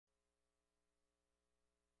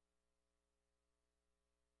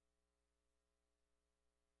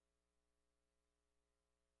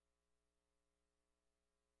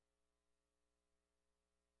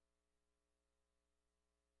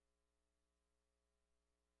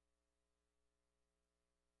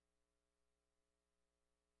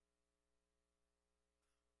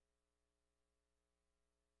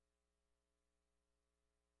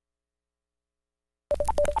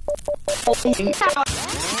Ten,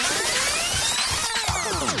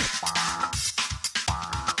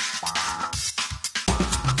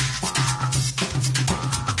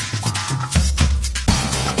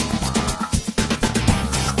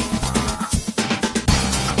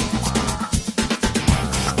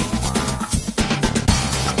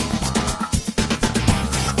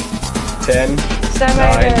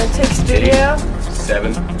 Semi to take studio.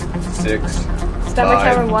 7, 6, Stomach 5,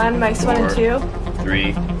 camera 1, mics 1 and 2.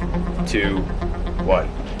 3, 2, 1.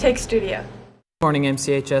 Take studio. Good morning,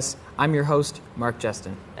 MCHS. I'm your host, Mark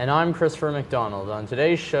Jestin. And I'm Christopher MacDonald. On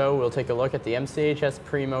today's show, we'll take a look at the MCHS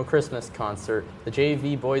Primo Christmas concert, the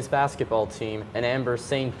JV boys basketball team, and Amber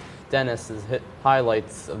St. Denis's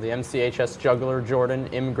highlights of the MCHS Juggler Jordan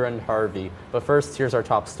Imgrund-Harvey. But first, here's our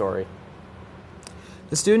top story.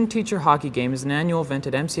 The student-teacher hockey game is an annual event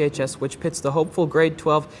at MCHS which pits the hopeful grade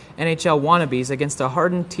 12 NHL wannabes against a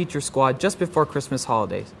hardened teacher squad just before Christmas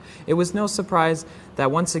holidays. It was no surprise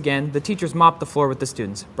that once again the teachers mopped the floor with the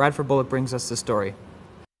students. Bradford Bullock brings us the story.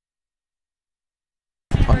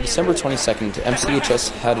 On December 22nd, MCHS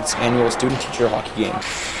had its annual student-teacher hockey game.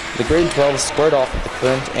 The grade 12 squared off with the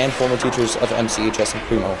current and former teachers of MCHS and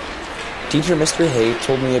Primo. Teacher Mr. Hay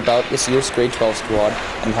told me about this year's grade 12 squad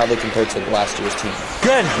and how they compared to last year's team.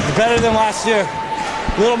 Good, better than last year.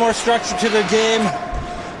 A little more structure to the game,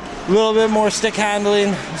 a little bit more stick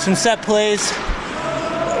handling, some set plays.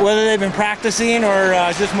 Whether they've been practicing or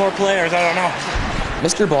just more players, I don't know.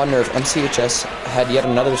 Mr. Bodner of MCHS had yet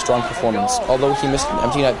another strong performance, although he missed an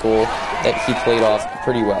empty net goal that he played off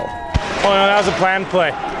pretty well. Oh no, that was a planned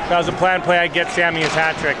play. That was a planned play. I'd get Sammy his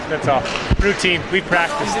hat trick. That's all. Routine. We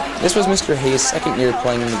practiced. This was Mr. Hay's second year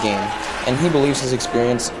playing in the game, and he believes his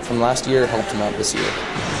experience from last year helped him out this year.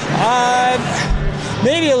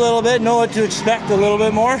 Maybe a little bit. Know what to expect a little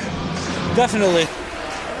bit more. Definitely.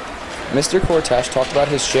 Mr. Kortash talked about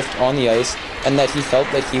his shift on the ice and that he felt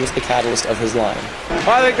that he was the catalyst of his line.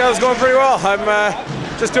 I think that was going pretty well.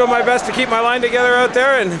 I'm just doing my best to keep my line together out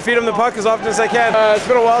there and feed them the puck as often as I can. It's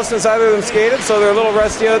been a while since either of them skated, so they're a little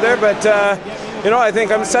rusty out there, but I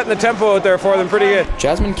think I'm setting the tempo out there for them pretty good.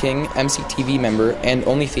 Jasmine King, MCTV member and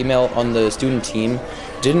only female on the student team,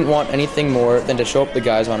 didn't want anything more than to show up the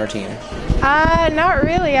guys on her team. Not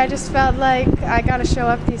really. I just felt like I got to show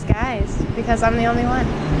up these guys because I'm the only one.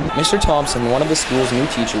 Mr. Thompson, one of the school's new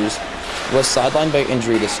teachers, was sidelined by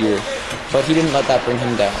injury this year, but he didn't let that bring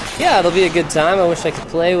him down. Yeah, it'll be a good time. I wish I could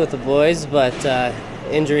play with the boys, but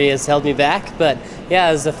injury has held me back. But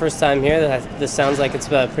yeah, it's the first time here. This sounds like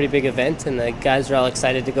it's a pretty big event, and the guys are all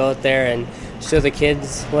excited to go out there and show the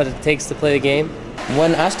kids what it takes to play the game.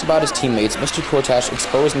 When asked about his teammates, Mr. Kortash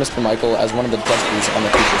exposed Mr. Michael as one of the dusters on the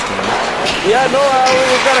teachers' team. Yeah, no,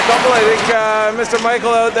 we've got a couple. I think Mr.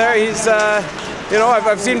 Michael out there, he's,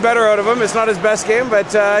 I've seen better out of him. It's not his best game, but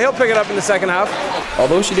he'll pick it up in the second half.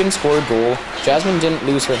 Although she didn't score a goal, Jasmine didn't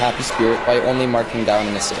lose her happy spirit by only marking down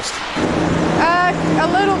an assist. A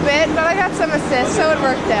little bit, but I got some assists, so it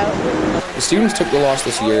worked out. The students took the loss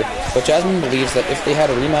this year, but Jasmine believes that if they had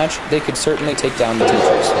a rematch, they could certainly take down the teachers.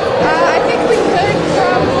 I think we could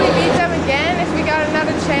probably beat them again if we got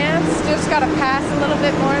another chance. Just got to pass a little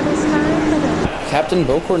bit more this time. Captain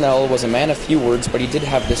Bo Cornell was a man of few words, but he did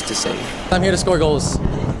have this to say. I'm here to score goals.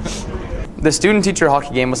 The student-teacher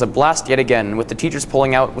hockey game was a blast yet again, with the teachers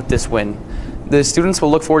pulling out with this win. The students will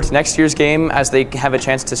look forward to next year's game as they have a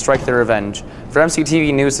chance to strike their revenge. For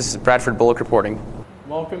MCTV News, this is Bradford Bullock reporting.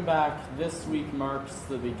 Welcome back. This week marks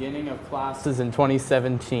the beginning of classes in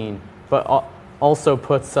 2017, but also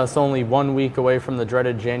puts us only 1 week away from the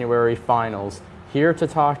dreaded January finals. Here to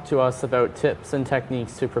talk to us about tips and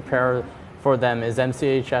techniques to prepare for them is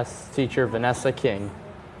MCHS teacher Vanessa King.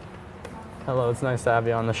 Hello, it's nice to have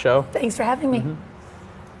you on the show. Thanks for having me.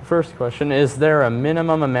 First question, is there a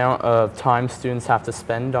minimum amount of time students have to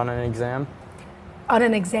spend on an exam? On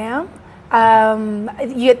an exam?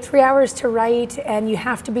 You get 3 hours to write and you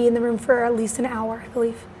have to be in the room for at least an hour, I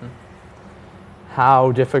believe.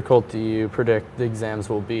 How difficult do you predict the exams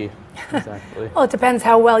will be exactly? Well, it depends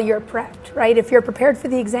how well you're prepped, right? If you're prepared for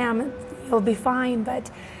the exam, you'll be fine, but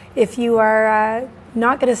if you are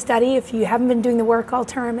not going to study, if you haven't been doing the work all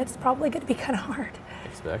term, it's probably going to be kind of hard.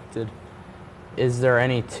 Expected. Is there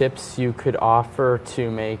any tips you could offer to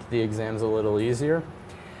make the exams a little easier?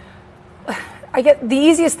 The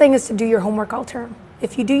easiest thing is to do your homework all term.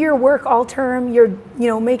 If you do your work all term, you're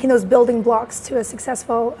making those building blocks to a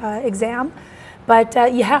successful exam. But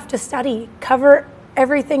you have to study, cover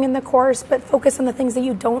everything in the course, but focus on the things that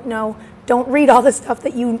you don't know. Don't read all the stuff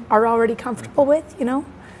that you are already comfortable with,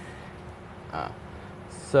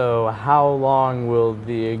 So how long will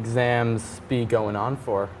the exams be going on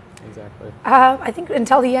for? Exactly. I think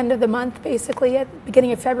until the end of the month, basically. At the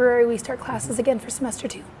beginning of February, we start classes again for semester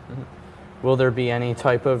 2. Will there be any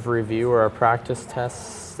type of review or practice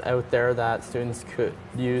tests out there that students could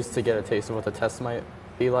use to get a taste of what the test might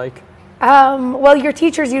be like? Well, your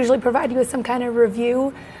teachers usually provide you with some kind of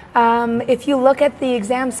review. If you look at the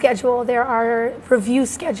exam schedule, there are review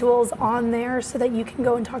schedules on there so that you can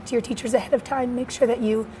go and talk to your teachers ahead of time, make sure that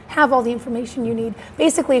you have all the information you need.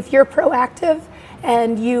 Basically, if you're proactive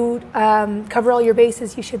and you cover all your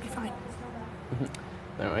bases, you should be fine.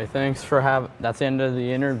 Anyway, that's the end of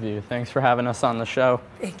the interview. Thanks for having us on the show.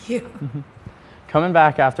 Thank you. Coming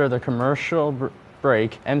back after the commercial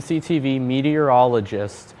break, MCTV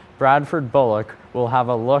meteorologist Bradford Bullock will have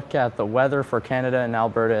a look at the weather for Canada and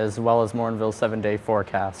Alberta as well as Morinville's 7-day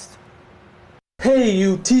forecast. Hey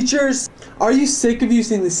you teachers! Are you sick of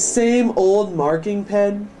using the same old marking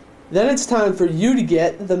pen? Then it's time for you to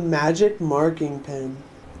get the magic marking pen.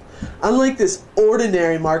 Unlike this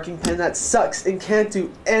ordinary marking pen that sucks and can't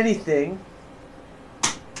do anything,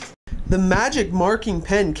 the magic marking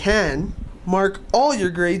pen can mark all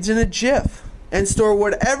your grades in a jiff and store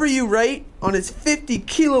whatever you write on its 50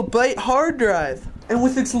 kilobyte hard drive. And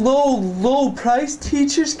with its low price,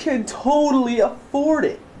 teachers can totally afford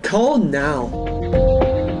it. Call now.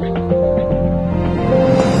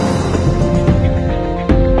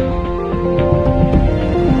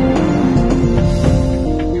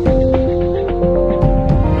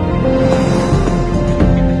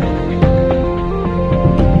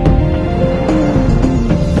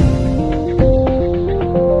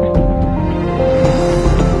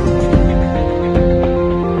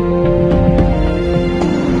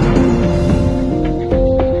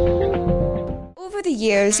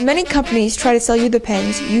 Many companies try to sell you the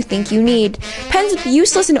pens you think you need. Pens with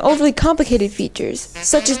useless and overly complicated features,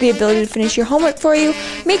 such as the ability to finish your homework for you,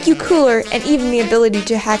 make you cooler, and even the ability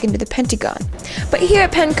to hack into the Pentagon. But here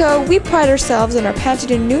at Penco, we pride ourselves on our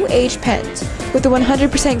patented new age pens, with a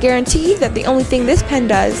 100% guarantee that the only thing this pen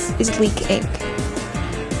does is leak ink.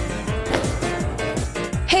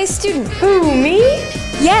 Hey student. Who, me?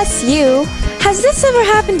 Yes, you. Has this ever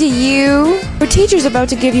happened to you? Your teacher's about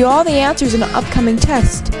to give you all the answers in an upcoming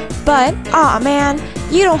test. But, aw man,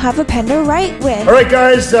 you don't have a pen to write with. Alright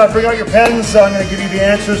guys, bring out your pens. I'm going to give you the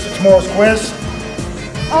answers to tomorrow's quiz.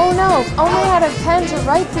 Oh no, only had a pen to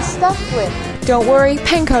write the stuff with. Don't worry,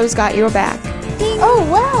 Penco's got your back. Oh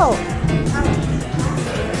wow!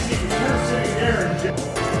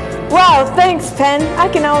 Wow, thanks, Pen. I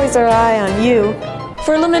can always rely on you.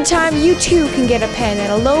 For a limited time, you too can get a pen at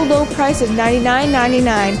a low price of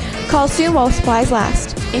 $99.99. Call soon while supplies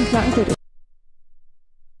last. Ink not included.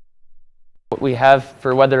 What we have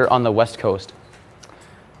for weather on the west coast.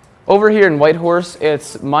 Over here in Whitehorse,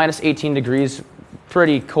 it's minus 18 degrees.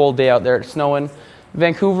 Pretty cold day out there. It's snowing.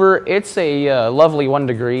 Vancouver, it's a lovely 1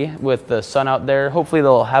 degree with the sun out there. Hopefully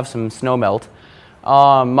they'll have some snow melt.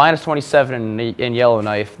 Minus 27 in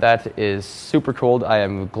Yellowknife. That is super cold. I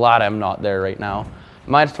am glad I'm not there right now.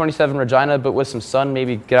 Minus 27 Regina, but with some sun,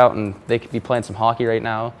 maybe get out and they could be playing some hockey right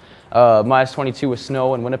now. Minus 22 with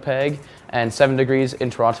snow in Winnipeg, and 7 degrees in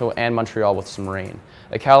Toronto and Montreal with some rain.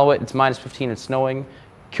 Iqaluit, it's minus 15 and snowing.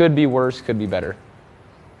 Could be worse, could be better.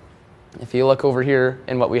 If you look over here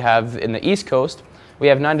in what we have in the East Coast, we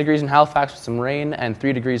have 9 degrees in Halifax with some rain and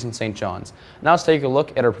 3 degrees in St. John's. Now let's take a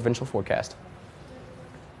look at our provincial forecast.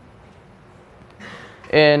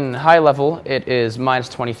 In high level, it is minus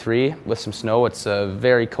 23 with some snow. It's a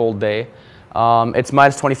very cold day. It's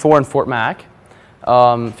minus 24 in Fort Mac.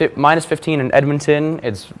 Minus 15 in Edmonton.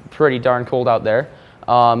 It's pretty darn cold out there.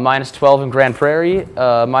 Minus 12 in Grand Prairie.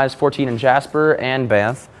 Minus 14 in Jasper and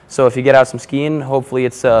Banff. So if you get out some skiing, hopefully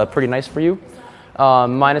it's pretty nice for you.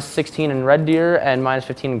 Minus 16 in Red Deer and minus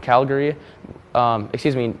 15 in Calgary.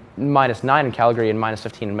 Minus 9 in Calgary and minus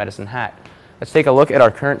 15 in Medicine Hat. Let's take a look at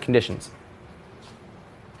our current conditions.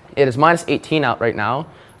 It is minus 18 out right now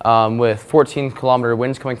with 14-kilometer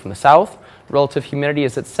winds coming from the south. Relative humidity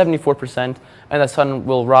is at 74%, and the sun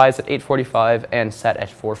will rise at 8:45 and set at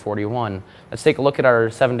 4:41. Let's take a look at our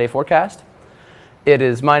 7-day forecast. It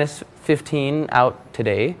is minus 15 out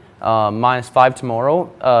today, minus 5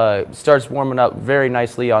 tomorrow. Starts warming up very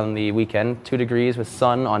nicely on the weekend. 2 degrees with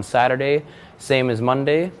sun on Saturday, same as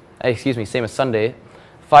Sunday.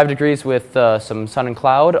 5 degrees with some sun and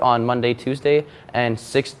cloud on Monday, Tuesday, and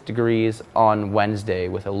 6 degrees on Wednesday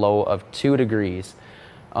with a low of 2 degrees.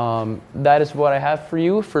 That is what I have for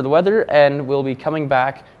you for the weather, and we'll be coming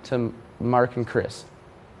back to Mark and Chris.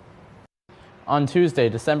 On Tuesday,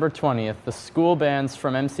 December 20th, the school bands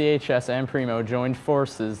from MCHS and Primo joined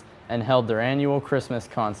forces and held their annual Christmas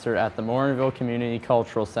concert at the Morinville Community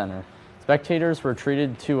Cultural Center. Spectators were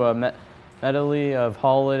treated to a medley of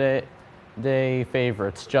holiday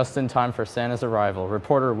favorites just in time for Santa's arrival.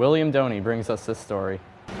 Reporter William Doney brings us this story.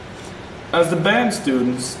 As the band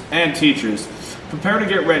students and teachers prepare to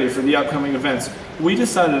get ready for the upcoming events, we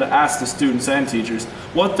decided to ask the students and teachers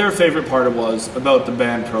what their favorite part was about the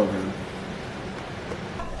band program.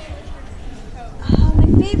 My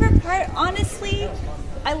favorite part, honestly,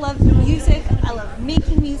 I love music, I love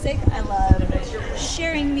making music, I love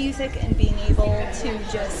sharing music and being able to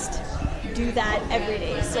just do that every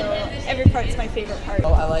day. So every part's my favorite part.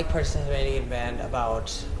 I like participating in band with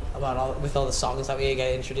all the songs that we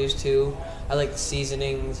get introduced to. I like the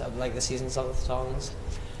seasonings, I like the seasons of the songs,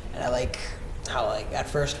 and I like how at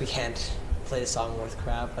first we can't play the song worth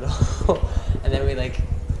crap at all, and then we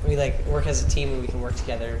work as a team and we can work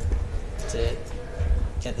together to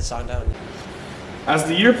get the song down. As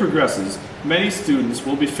the year progresses, many students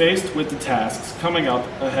will be faced with the tasks coming up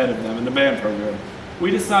ahead of them in the band program.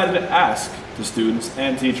 We decided to ask the students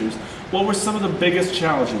and teachers what were some of the biggest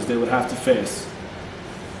challenges they would have to face.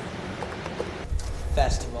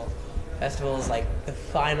 Festival. Festival is like the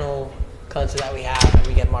final concert that we have, and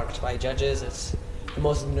we get marked by judges. It's the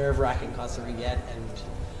most nerve-wracking concert we get, and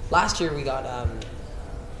last year we got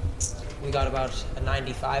about a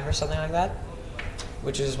 95 or something like that,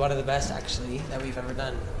 which is one of the best actually that we've ever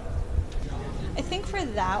done. I think for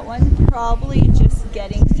that one, probably just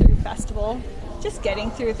getting through festival, just getting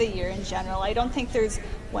through the year in general. I don't think there's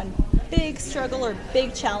one big struggle or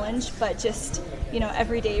big challenge, but just,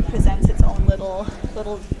 every day presents its own little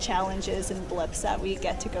challenges and blips that we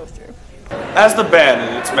get to go through. As the band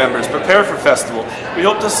and its members prepare for festival, we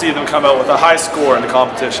hope to see them come out with a high score in the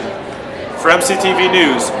competition. For MCTV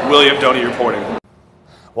News, William Doney reporting.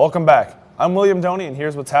 Welcome back. I'm William Doney, and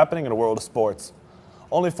here's what's happening in the world of sports.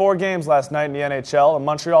 Only 4 games last night in the NHL, and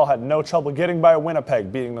Montreal had no trouble getting by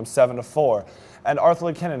Winnipeg, beating them 7-4. And Arthur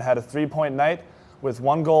McKinnon had a 3-point night with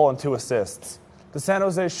 1 goal and 2 assists. The San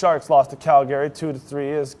Jose Sharks lost to Calgary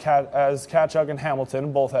 2-3 as Tkachuk and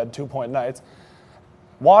Hamilton both had 2-point nights.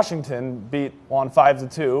 Washington won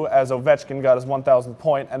 5-2 as Ovechkin got his 1,000th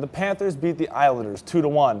point, and the Panthers beat the Islanders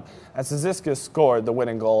 2-1 as Ziziska scored the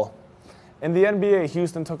winning goal. In the NBA,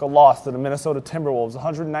 Houston took a loss to the Minnesota Timberwolves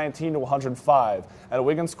 119-105, and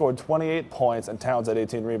Wiggins scored 28 points and Towns had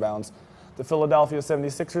 18 rebounds. The Philadelphia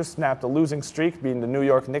 76ers snapped a losing streak, beating the New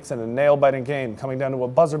York Knicks in a nail-biting game, coming down to a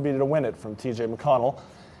buzzer beater to win it from T.J. McConnell.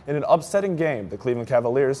 In an upsetting game, the Cleveland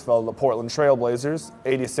Cavaliers fell to the Portland Trail Blazers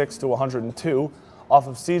 86-102 off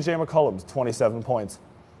of C.J. McCollum's 27 points.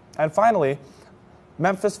 And finally,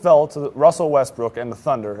 Memphis fell to Russell Westbrook and the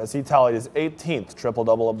Thunder as he tallied his 18th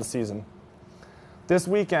triple-double of the season. This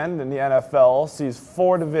weekend in the NFL sees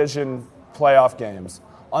 4 division playoff games.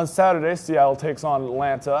 On Saturday, Seattle takes on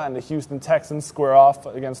Atlanta, and the Houston Texans square off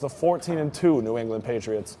against the 14-2 New England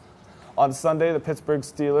Patriots. On Sunday, the Pittsburgh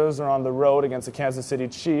Steelers are on the road against the Kansas City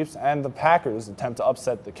Chiefs, and the Packers attempt to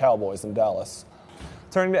upset the Cowboys in Dallas.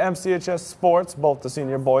 Turning to MCHS sports, both the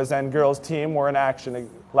senior boys and girls team were in action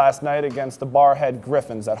last night against the Barhead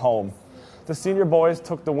Griffins at home. The senior boys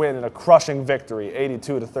took the win in a crushing victory,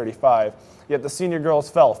 82-35, yet the senior girls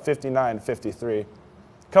fell 59-53.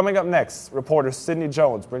 Coming up next, reporter Sydney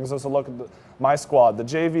Jones brings us a look at my squad, the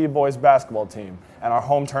JV boys basketball team, and our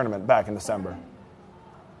home tournament back in December.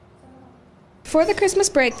 Before the Christmas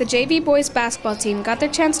break, the JV boys basketball team got their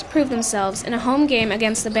chance to prove themselves in a home game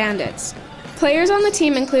against the Bandits. Players on the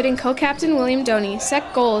team, including co-captain William Doney,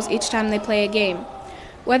 set goals each time they play a game,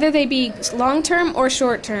 whether they be long-term or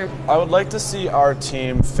short-term. I would like to see our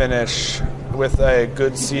team finish with a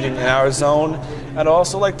good seeding in our zone, and I'd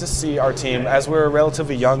also like to see our team, as we're a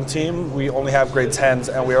relatively young team, we only have grade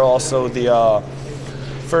 10s, and we are also the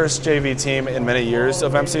first JV team in many years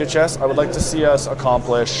of MCHS. I would like to see us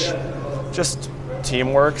accomplish just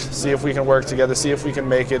teamwork, see if we can work together, see if we can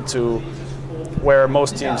make it to where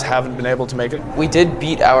most teams haven't been able to make it. We did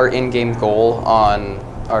beat our in-game goal on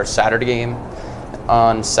our Saturday game.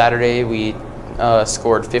 On Saturday, we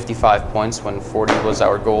scored 55 points when 40 was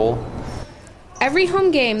our goal. Every home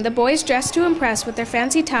game, the boys dress to impress with their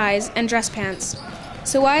fancy ties and dress pants.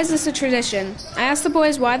 So why is this a tradition? I asked the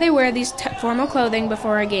boys why they wear these formal clothing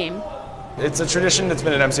before a game. It's a tradition that's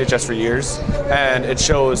been at MCHS for years, and it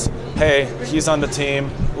shows, hey, he's on the team,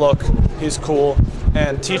 look, he's cool,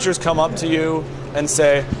 and teachers come up to you and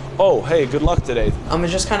say, oh, hey, good luck today.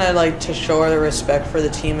 It's just kind of like to show our respect for the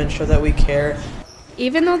team and show that we care.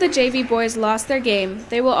 Even though the JV boys lost their game,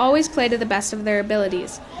 they will always play to the best of their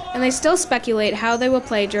abilities, and they still speculate how they will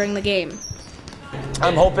play during the game.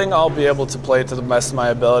 I'm hoping I'll be able to play to the best of my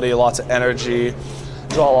ability, lots of energy,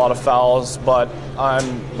 draw a lot of fouls, but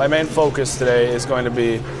my main focus today is going to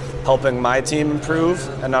be helping my team improve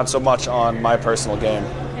and not so much on my personal game.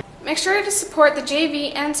 Make sure to support the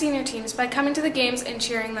JV and senior teams by coming to the games and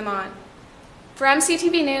cheering them on. For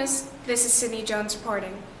MCTV News, this is Sydney Jones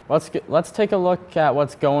reporting. Let's take a look at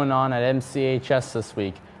what's going on at MCHS this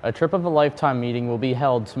week. A Trip of a Lifetime meeting will be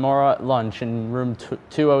held tomorrow at lunch in room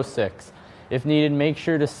 206. If needed, make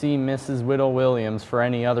sure to see Mrs. Whittle Williams for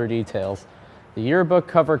any other details. The yearbook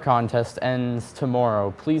cover contest ends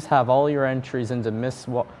tomorrow. Please have all your entries into Miss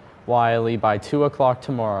Wiley by 2 o'clock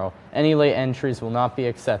tomorrow. Any late entries will not be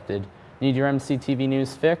accepted. Need your MCTV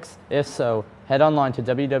News fix? If so, head online to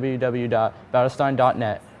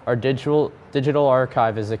www.battlestein.net. Our digital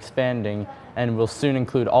archive is expanding and will soon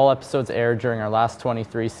include all episodes aired during our last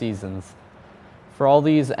 23 seasons. For all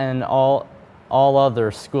these and all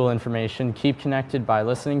other school information, keep connected by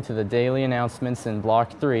listening to the daily announcements in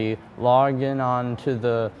Block 3. Log in on to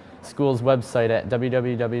the school's website at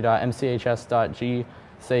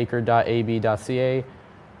www.mchs.gsaker.ab.ca.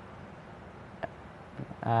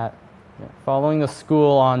 Following the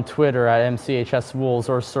school on Twitter at MCHS Wolves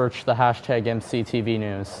or search the hashtag MCTV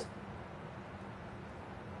News.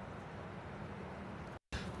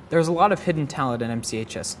 There's a lot of hidden talent in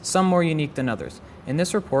MCHS, some more unique than others. In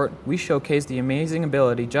this report, we showcase the amazing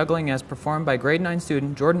ability juggling as performed by grade 9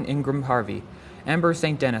 student Jordan Imgrund-Harvey. Amber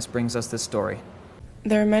St. Denis brings us this story.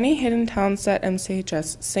 There are many hidden talents at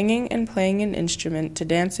MCHS, singing and playing an instrument to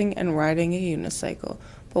dancing and riding a unicycle.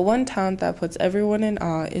 But one talent that puts everyone in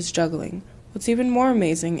awe is juggling. What's even more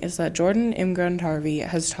amazing is that Jordan Imgrund-Harvey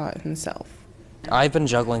has taught himself. I've been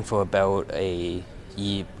juggling for about a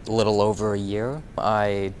little over a year.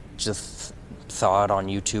 I just saw it on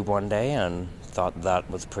YouTube one day and thought that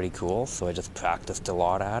was pretty cool, so I just practiced a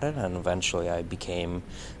lot at it, and eventually I became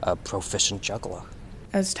a proficient juggler.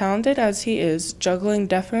 As talented as he is, juggling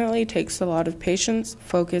definitely takes a lot of patience,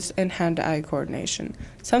 focus, and hand-to-eye coordination,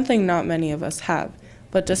 something not many of us have.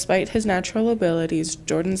 But despite his natural abilities,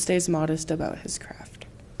 Jordan stays modest about his craft.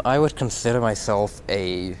 I would consider myself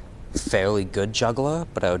a fairly good juggler,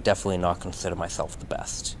 but I would definitely not consider myself the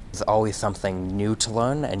best. There's always something new to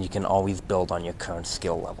learn, and you can always build on your current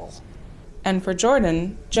skill level. And for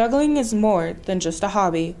Jordan, juggling is more than just a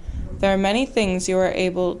hobby. There are many things you are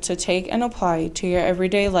able to take and apply to your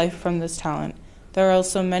everyday life from this talent. There are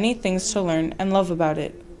also many things to learn and love about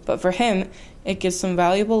it. But for him, it gives some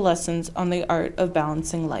valuable lessons on the art of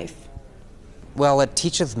balancing life. Well, it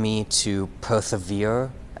teaches me to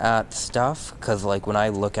persevere at stuff, because like when I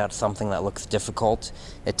look at something that looks difficult,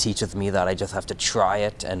 it teaches me that I just have to try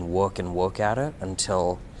it and work at it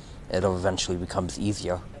until it eventually becomes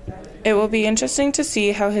easier. It will be interesting to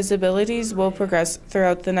see how his abilities will progress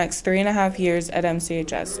throughout the next 3.5 years at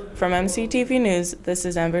MCHS. From MCTV News, this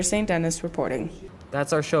is Amber St. Denis reporting.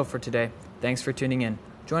 That's our show for today. Thanks for tuning in.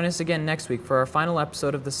 Join us again next week for our final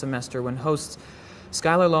episode of the semester when hosts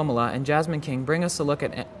Skylar Lomola and Jasmine King bring us a look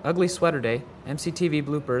at Ugly Sweater Day, MCTV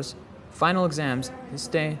bloopers, final exams, this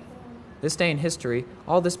day in history,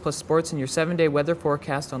 all this plus sports in your 7-day weather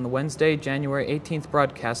forecast on the Wednesday, January 18th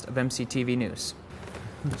broadcast of MCTV News.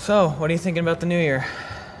 So, what are you thinking about the new year?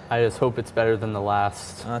 I just hope it's better than the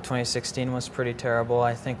last. 2016 was pretty terrible.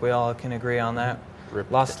 I think we all can agree on that.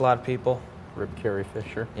 Lost a lot of people. Rip Carrie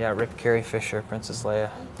Fisher. Yeah, Rip Carrie Fisher, Princess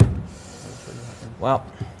Leia. Well,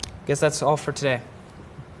 guess that's all for today.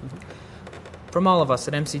 From all of us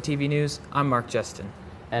at MCTV News, I'm Mark Jestin.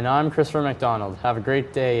 And I'm Christopher MacDonald. Have a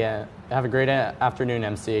great day. Have a great afternoon,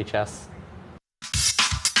 MCHS.